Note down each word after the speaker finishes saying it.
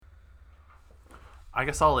I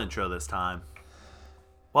guess I'll intro this time.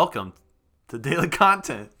 Welcome to Daily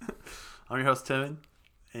Content. I'm your host, Timon,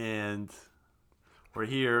 and we're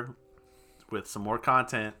here with some more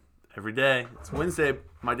content every day. It's Wednesday,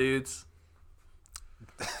 my dudes.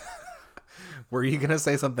 Were you going to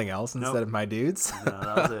say something else instead of my dudes? No,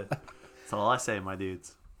 that was it. That's all I say, my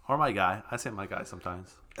dudes. Or my guy. I say my guy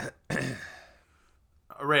sometimes.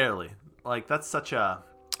 Rarely. Like, that's such a...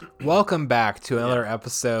 Welcome back to another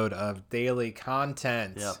episode of Daily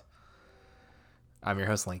Content. Yep. I'm your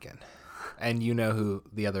host, Lincoln. And you know who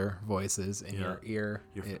the other voice is in your ear.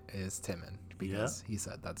 It is Timon, because he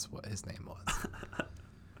said that's what his name was.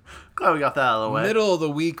 Glad we got that out of the way. Middle of the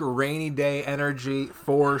week, rainy day energy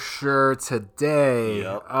for sure today.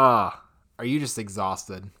 Yep. Are you just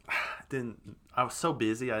exhausted? I was so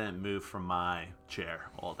busy I didn't move from my chair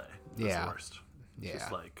all day. That's the worst. Yeah.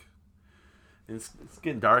 Just like it's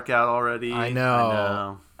getting dark out already. I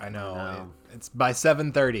know. It's by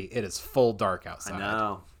 7:30. It is full dark outside. I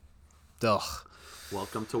know. Ugh.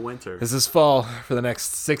 Welcome to winter. This is fall for the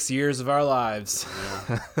next 6 years of our lives.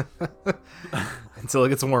 Yeah. Until it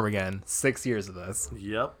gets warm again. 6 years of this.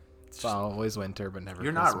 Yep. It's always winter, but never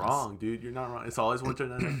You're Christmas. Not wrong, dude. You're not wrong. It's always winter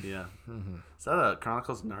then? Yeah. Mm-hmm. Is that a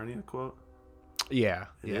Chronicles of Narnia quote? Yeah.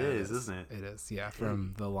 It is, isn't it? It is, yeah.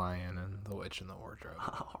 From The Lion and the Witch and the Wardrobe.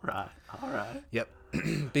 All right. Yep.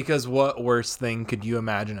 Because what worse thing could you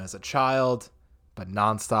imagine as a child but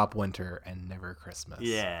nonstop winter and never Christmas?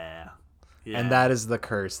 Yeah. And that is the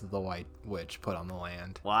curse that the White Witch put on the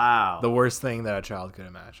land. Wow. The worst thing that a child could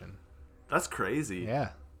imagine. That's crazy. Yeah.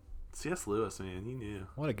 C.S. Lewis, man, he knew.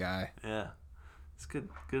 What a guy. Yeah. He's a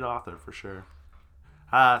good author for sure.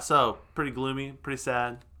 So, pretty gloomy, pretty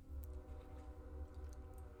sad.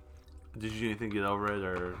 Did you do anything to get over it,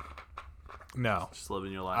 or no? Just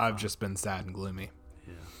living your life? I've just been sad and gloomy.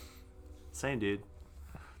 Yeah. Same, dude.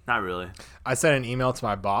 Not really. I sent an email to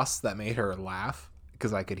my boss that made her laugh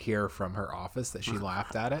because I could hear from her office that she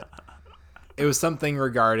laughed at it. It was something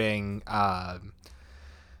regarding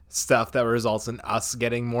stuff that results in us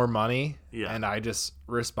getting more money. Yeah. And I just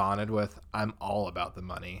responded with, "I'm all about the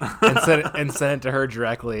money," and sent it to her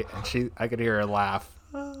directly. And I could hear her laugh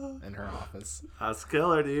in her office. That's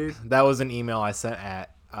killer, dude. That was an email I sent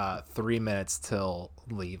at 3 minutes till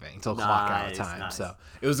clock out time. Nice. So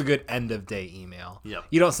it was a good end of day email. Yep.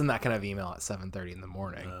 You don't send that kind of email at 7:30 in the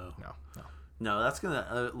morning. No, that's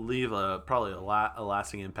gonna leave probably a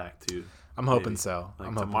lasting impact too. I'm hoping so.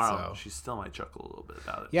 Like tomorrow, she still might chuckle a little bit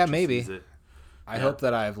about it. Yeah, maybe. I hope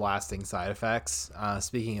that I have lasting side effects.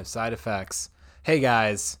 Speaking of side effects, hey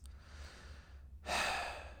guys,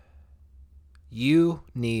 you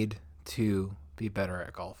need to be better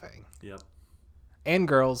at golfing. Yep. And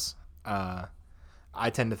girls. I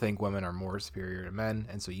tend to think women are more superior to men,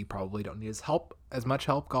 and so you probably don't need as much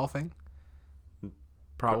help golfing.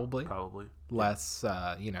 Probably. Less,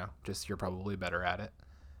 just you're probably better at it.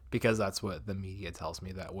 Because that's what the media tells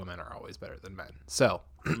me, that women are always better than men. So,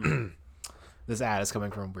 this ad is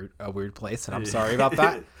coming from a weird place, and I'm sorry about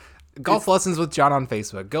that. Golf Lessons with John on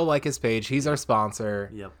Facebook. Go like his page. He's our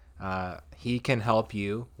sponsor. Yep. He can help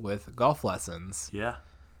you with golf lessons. Yeah.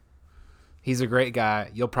 He's a great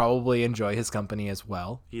guy. You'll probably enjoy his company as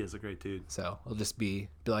well. He is a great dude. So, it'll just be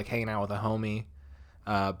like hanging out with a homie,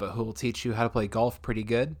 but who will teach you how to play golf pretty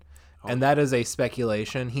good. And that is a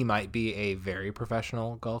speculation. He might be a very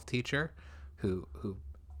professional golf teacher who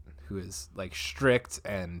is like strict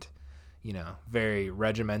and, very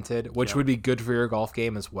regimented, which would be good for your golf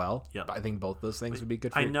game as well. Yep. I think both those things would be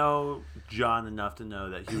good for you. I know John enough to know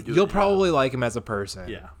that he would do You'll probably like him as a person.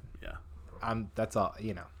 Yeah. That's all,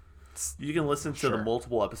 You can listen to the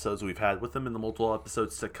multiple episodes we've had with him and the multiple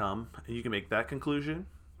episodes to come, and you can make that conclusion,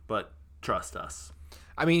 but trust us.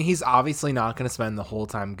 I mean, he's obviously not going to spend the whole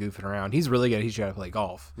time goofing around. He's really good. He's trying to play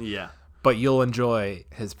golf. Yeah. But you'll enjoy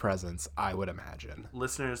his presence, I would imagine.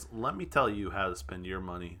 Listeners, let me tell you how to spend your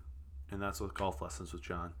money, and that's with Golf Lessons with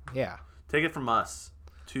John. Yeah. Take it from us,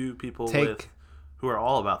 two people who are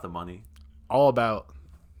all about the money. All about.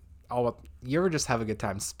 You ever just have a good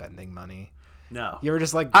time spending money? No. You ever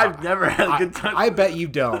just like... I've never had a good time. I bet you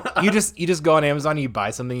don't. You just go on Amazon, you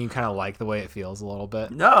buy something, you kind of like the way it feels a little bit.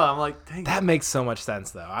 No, I'm like, dang. That makes so much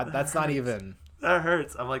sense, though. That's not even... That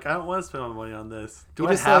hurts. I'm like, I don't want to spend my money on this. Do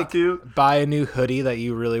I just have to? Buy a new hoodie that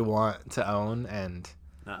you really want to own, and...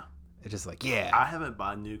 No. It's just like, yeah. I haven't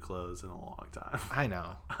bought new clothes in a long time. I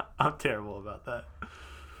know. I'm terrible about that.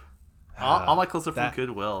 All my clothes are from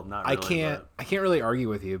Goodwill. Not really. I can't really argue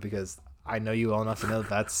with you because I know you well enough to know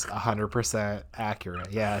that's 100%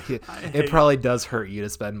 accurate. Yeah, it probably does hurt you to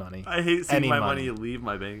spend money. I hate seeing my money leave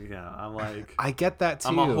my bank account. I'm like, I get that too.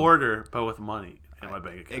 I'm a hoarder, but with money. in my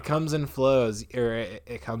bank account. It comes and flows, or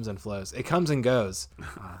it comes and flows. It comes and goes.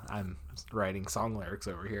 I'm writing song lyrics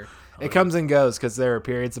over here. It comes and goes because there are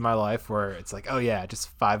periods in my life where it's like, oh yeah,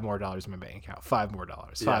 just $5 more in my bank account, $5 more,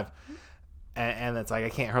 five, and it's like I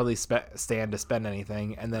can't hardly stand to spend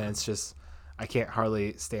anything, and then it's just I can't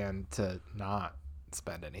hardly stand to not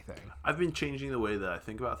spend anything. I've been changing the way that I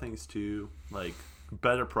think about things too, like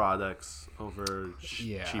better products over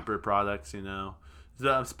cheaper products.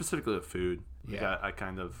 Specifically with food. Like I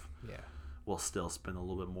kind of will still spend a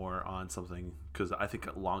little bit more on something because I think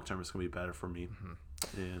long term it's gonna be better for me. Mm-hmm.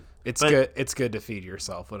 Yeah, It's good to feed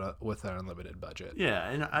yourself with an unlimited budget. Yeah,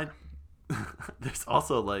 and there's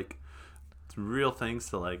also like real things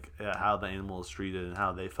to like how the animal is treated and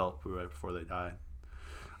how they felt right before they died.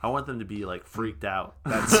 I want them to be like freaked out.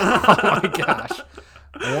 That's oh my gosh!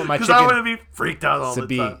 I want my chicken I want to be freaked out all to the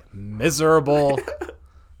be time. Miserable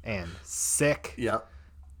and sick. Yep.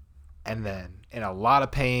 And then in a lot of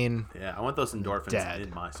pain. Yeah, I want those endorphins in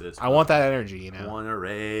my system. I want that energy, I want to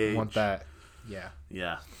rage. I want that. Yeah.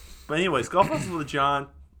 Yeah. But anyways, Golf Lessons with John,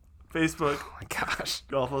 Facebook. Oh my gosh.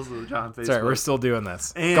 Golf Lessons with John, Facebook. Sorry, we're still doing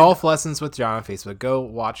this. And Golf Lessons with John on Facebook. Go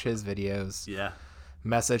watch his videos. Yeah.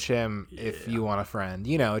 Message him if you want a friend.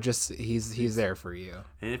 Just he's there for you.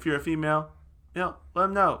 And if you're a female, let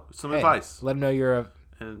him know some advice. Let him know you're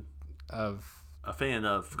a fan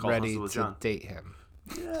of Golf ready Lessons with John. to date him.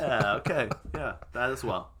 Yeah, okay. Yeah, that as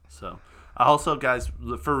well. So, also, guys,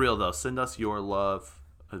 for real, though, send us your love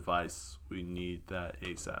advice. We need that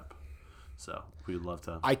ASAP. So, we'd love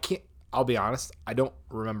to. I'll be honest, I don't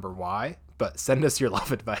remember why, but send us your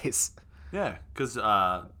love advice. Yeah, because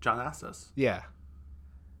John asked us. Yeah.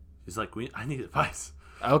 He's like, I need advice.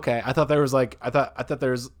 Okay. I thought there was like, I thought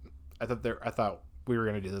we were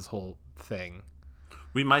going to do this whole thing.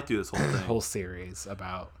 We might do this whole thing. Whole series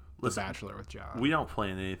about The Bachelor with John. We don't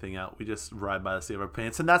plan anything out. We just ride by the seat of our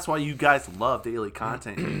pants. And that's why you guys love daily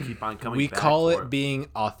content and keep on coming back. We call it being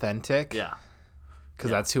authentic. Yeah.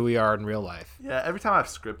 Because that's who we are in real life. Yeah, every time I've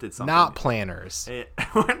scripted something. Not planners.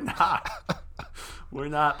 We're not. We're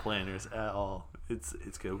not planners at all.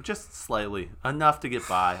 It's good. Just slightly. Enough to get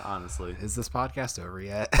by, honestly. Is this podcast over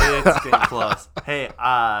yet? It's getting close. Hey,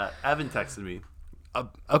 Evan texted me.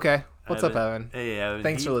 Okay. What's up, Evan? Hey, Evan.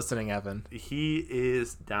 Thanks for listening, Evan. He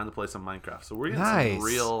is down to play some Minecraft. So we're getting some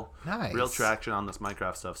real traction on this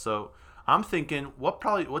Minecraft stuff. So I'm thinking what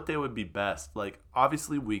day would be best? Like,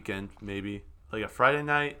 obviously weekend, maybe. Like a Friday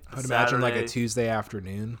night, I would imagine like a Tuesday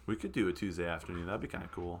afternoon. We could do a Tuesday afternoon. That'd be kind of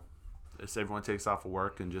cool. If everyone takes off of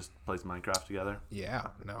work and just plays Minecraft together. Yeah,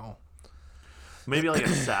 no. Maybe like a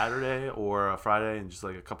Saturday or a Friday and just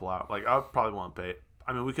like a couple hours. Like I would probably want to pay.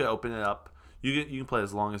 I mean, we could open it up. You can play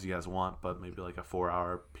as long as you guys want, but maybe like a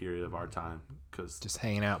 4-hour period of our time, because just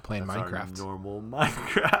hanging out playing Minecraft. Our normal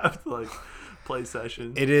Minecraft like play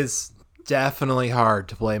session. It is definitely hard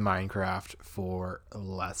to play Minecraft for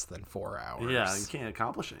less than 4 hours. Yeah, you can't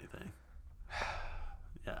accomplish anything.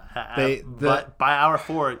 Yeah, but by hour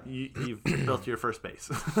 4, you've built your first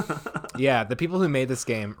base. Yeah, the people who made this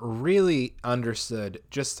game really understood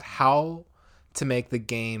just how to make the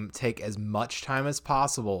game take as much time as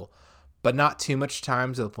possible, but not too much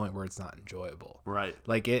time to the point where it's not enjoyable. Right.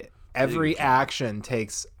 Like every action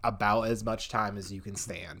takes about as much time as you can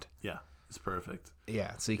stand. Yeah, it's perfect.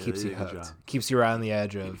 Yeah, so it keeps you hooked. Keeps you right on the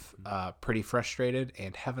edge of pretty frustrated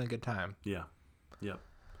and having a good time. Yeah. Yep.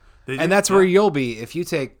 And that's where you'll be if you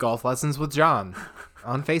take Golf Lessons with John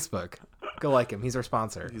on Facebook. Go like him. He's our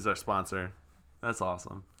sponsor. He's our sponsor. That's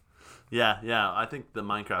awesome. Yeah. I think the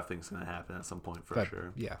Minecraft thing's going to happen at some point for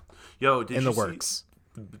sure. Yeah. Yo, in the works.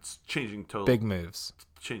 It's changing total. Big moves.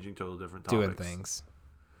 Changing total different topics. Doing things.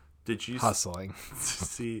 Did you hustling?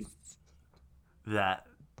 See that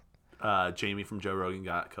Jamie from Joe Rogan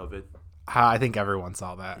got COVID? I think everyone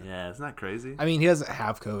saw that. Yeah, isn't that crazy? I mean, he doesn't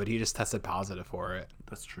have COVID. He just tested positive for it.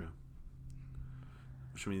 That's true.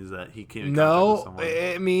 Which means that he came in contact with someone.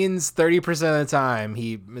 It means 30% of the time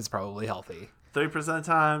he is probably healthy. 30% of the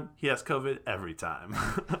time he has COVID every time.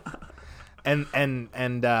 and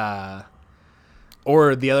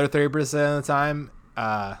or the other 30% of the time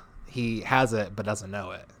he has it but doesn't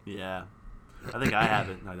know it. Yeah. I think I have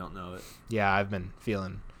it and I don't know it. Yeah, I've been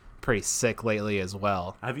feeling pretty sick lately as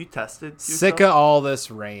well. Have you tested yourself? Sick of all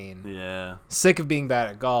this rain. Yeah. Sick of being bad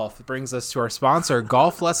at golf. It brings us to our sponsor,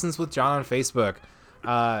 Golf Lessons with John on Facebook.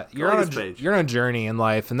 You're on a journey in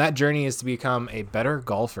life, and that journey is to become a better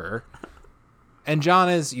golfer. And John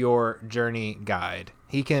is your journey guide.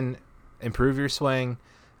 He can improve your swing,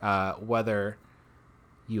 whether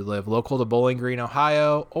you live local to Bowling Green,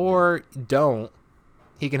 Ohio, or don't.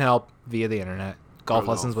 He can help via the internet. Golf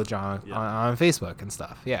Lessons with John on Facebook and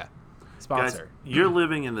stuff. Yeah. sponsor. Guys, you're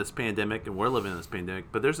living in this pandemic, and we're living in this pandemic,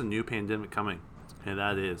 but there's a new pandemic coming, and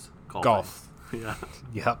that is golf. Yeah.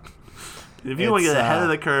 Yep. If you want to get ahead of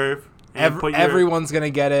the curve, everyone's going to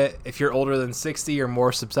get it. If you're older than 60, you're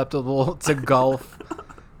more susceptible to golf.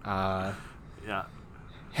 Yeah.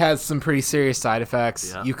 Has some pretty serious side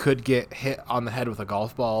effects. Yeah. You could get hit on the head with a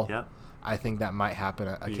golf ball. Yep. I think that might happen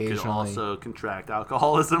occasionally. You could also contract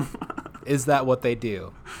alcoholism. Is that what they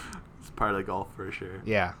do? It's part of golf for sure.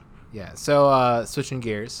 Yeah. Yeah. So, switching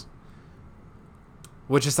gears,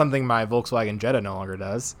 which is something my Volkswagen Jetta no longer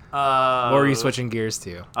does. What were you switching gears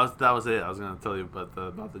to? That was it. I was going to tell you about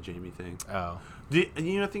the Jamie thing. Oh.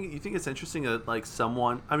 You think it's interesting that like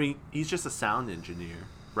someone? I mean, he's just a sound engineer,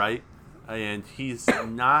 right? And he's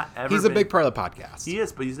not ever. He's a big part of the podcast. He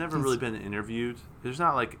is, but he's never really been interviewed. There's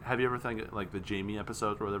not like. Have you ever think like the Jamie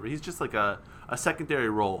episode or whatever? He's just like a secondary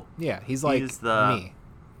role. Yeah, he's like me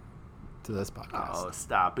to this podcast. Oh,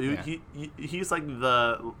 stop! Yeah. He's like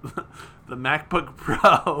the MacBook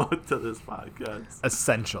Pro to this podcast.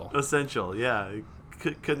 Essential. Yeah,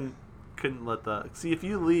 couldn't let the see if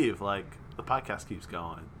you leave like the podcast keeps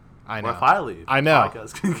going. I know. Or if I leave, I know. the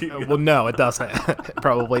podcast can keep going. Well, no, it doesn't. It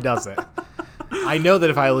probably doesn't. I know that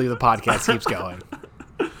if I leave, the podcast keeps going.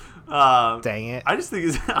 Dang it! I just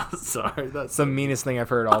think I'm sorry. That's the meanest thing I've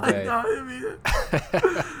heard all day. I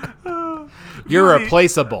mean You're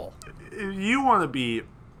replaceable. If you want to be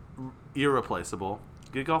irreplaceable,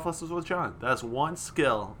 get golf lessons with John. That's one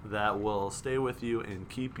skill that will stay with you and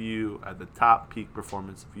keep you at the top peak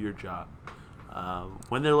performance of your job.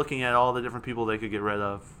 When they're looking at all the different people they could get rid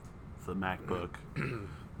of, the MacBook,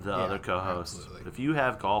 the other co-hosts. Absolutely. If you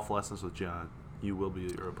have golf lessons with John, you will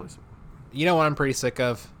be irreplaceable. You know what I'm pretty sick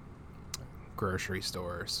of? Grocery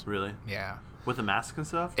stores. Really? Yeah. With the mask and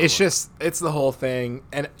stuff? It's the whole thing.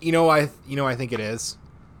 And I think it is?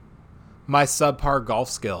 My subpar golf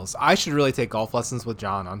skills. I should really take golf lessons with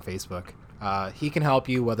John on Facebook. He can help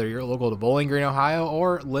you whether you're local to Bowling Green, Ohio,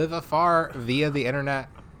 or live afar via the internet.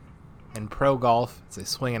 And Pro Golf, it's a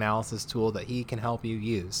swing analysis tool that he can help you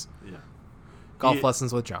use. Yeah. Golf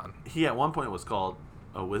lessons with John. He at one point was called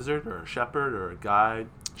a wizard or a shepherd or a guide.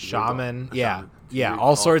 Shaman. Yeah. Yeah.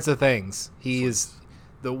 All sorts of things. He is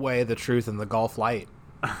the way, the truth, and the golf light.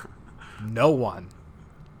 No one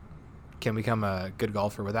can become a good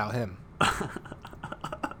golfer without him.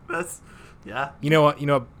 Yeah. You know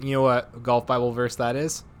what golf Bible verse that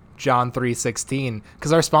is? John 3:16.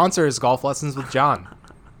 Because our sponsor is Golf Lessons with John.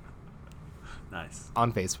 Nice.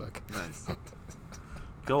 On Facebook. Nice.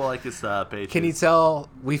 Go like his page. Can you tell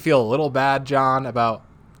we feel a little bad, John, about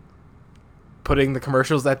putting the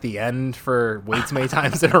commercials at the end for way too many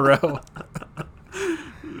times in a row?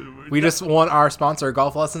 We just want our sponsor,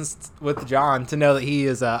 Golf Lessons with John, to know that he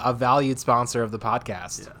is a valued sponsor of the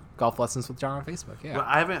podcast. Yeah. Golf Lessons with John on Facebook. Yeah. Well,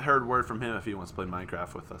 I haven't heard word from him if he wants to play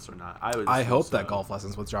Minecraft with us or not. I hope that Golf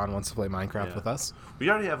Lessons with John wants to play Minecraft with us. We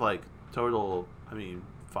already have like total,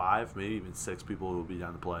 5, maybe even 6 people who will be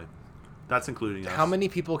down to play. That's including us. How many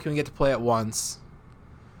people can we get to play at once?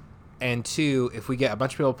 And 2, if we get a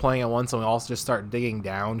bunch of people playing at once and we also just start digging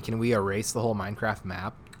down, can we erase the whole Minecraft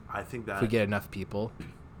map? I think that if we get enough people,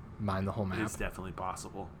 mine the whole map. It's definitely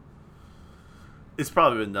possible. It's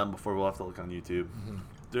probably been done before. We'll have to look on YouTube. Mm-hmm.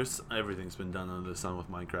 Everything's been done under the sun with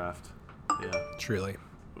Minecraft. Yeah. Truly.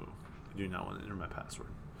 Ooh, I do not want to enter my password.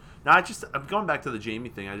 Now, I'm going back to the Jamie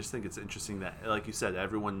thing. I just think it's interesting that, like you said,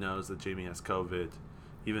 everyone knows that Jamie has COVID,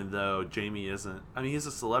 even though Jamie isn't. He's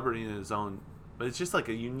a celebrity in his own, but it's just like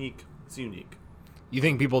it's unique. You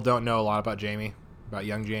think people don't know a lot about Jamie, about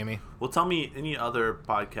young Jamie? Well, tell me any other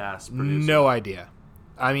podcast producer. No idea.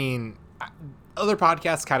 Other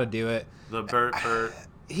podcasts kind of do it. The Bert,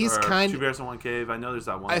 he's Two Bears in One Cave. I know there's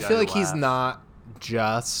that one. I feel like he's not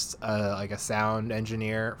just a sound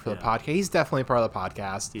engineer for the podcast. He's definitely part of the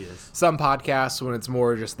podcast. He is. Some podcasts, when it's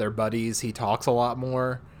more just their buddies, he talks a lot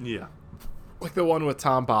more. Yeah. Like the one with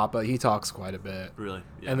Tom Papa, he talks quite a bit. Really?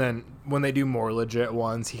 Yeah. And then when they do more legit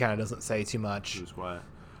ones, he kind of doesn't say too much. He's quiet.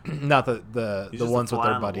 Not the ones with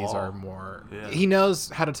their buddies are more. Yeah. He knows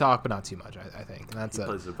how to talk, but not too much. I think, and that's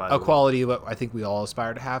a quality that I think we all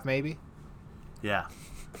aspire to have. Maybe. Yeah.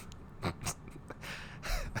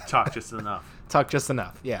 Talk just enough. Talk just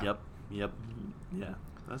enough. Yeah. Yep. Yeah.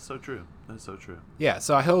 That's so true. Yeah.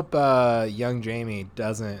 So I hope young Jamie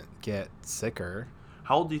doesn't get sicker.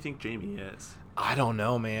 How old do you think Jamie is? I don't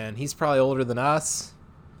know, man. He's probably older than us.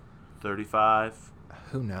 35.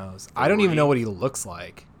 Who knows? 40. I don't even know what he looks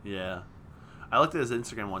like. Yeah. I looked at his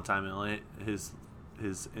Instagram one time, and his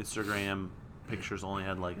Instagram pictures only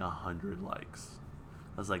had like 100 likes.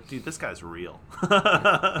 I was like, dude, this guy's real.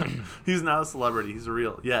 He's not a celebrity. He's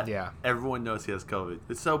real. Yeah. Yeah. Everyone knows he has COVID.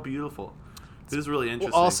 It's so beautiful. It is really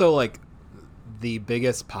interesting. Well, also, like, the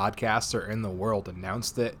biggest podcaster in the world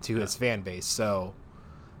announced it to his fan base, so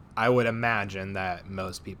I would imagine that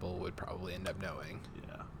most people would probably end up knowing.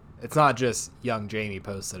 Yeah. It's not just young Jamie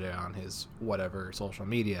posted it on his whatever social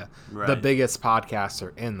media. Right. The biggest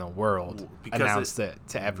podcaster in the world announced it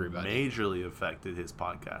to everybody. Majorly affected his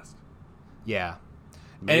podcast. Yeah.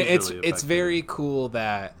 And it's very cool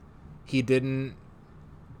that he didn't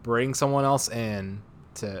bring someone else in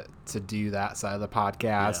to do that side of the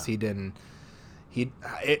podcast. Yeah.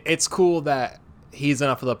 It's cool that he's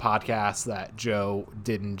enough of the podcast that Joe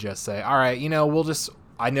didn't just say, all right,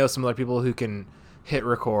 I know some other people who can hit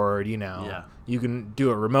record, Yeah. You can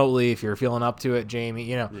do it remotely if you're feeling up to it,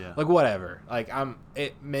 Jamie, like whatever. Like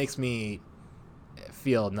it makes me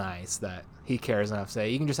feel nice that he cares enough to say,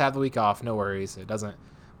 you can just have the week off. No worries.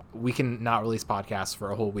 We can not release podcasts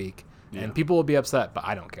for a whole week and people will be upset, but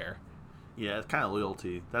I don't care. Yeah. It's kind of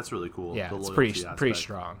loyalty. That's really cool. Yeah. It's pretty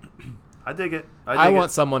strong. I dig it. I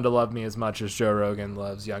want someone to love me as much as Joe Rogan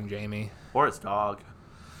loves young Jamie. Or its dog.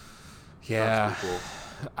 Yeah. That's cool.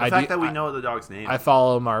 The fact that we know the dog's name. I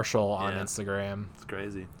follow Marshall on Instagram. It's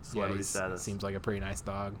crazy. Celebrity status. Seems like a pretty nice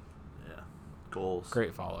dog. Yeah. Goals.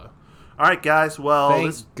 Great follow. All right, guys. Well,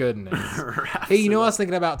 thank goodness. Hey, you know what I was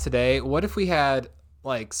thinking about today? What if we had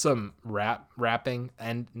like some rapping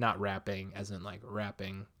and not rapping as in like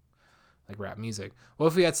rapping, like rap music. What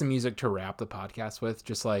if we had some music to wrap the podcast with?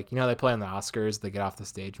 Just like, they play on the Oscars, they get off the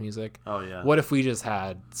stage music. Oh, yeah. What if we just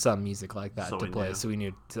had some music like that to play so we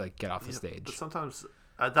knew to like get off the stage? But sometimes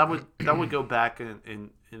that would go back and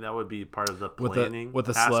that would be part of the planning with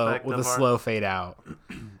a slow fade out.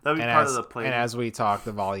 That would be part of the planning. And as we talk,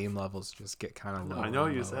 the volume levels just get kind of low. I know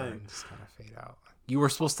what you're saying. Just kind of fade out. You were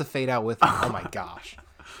supposed to fade out with me. Oh my gosh.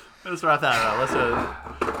 Let's wrap that up.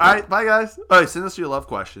 All right, bye guys. All right, send us your love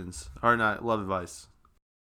questions or not love advice.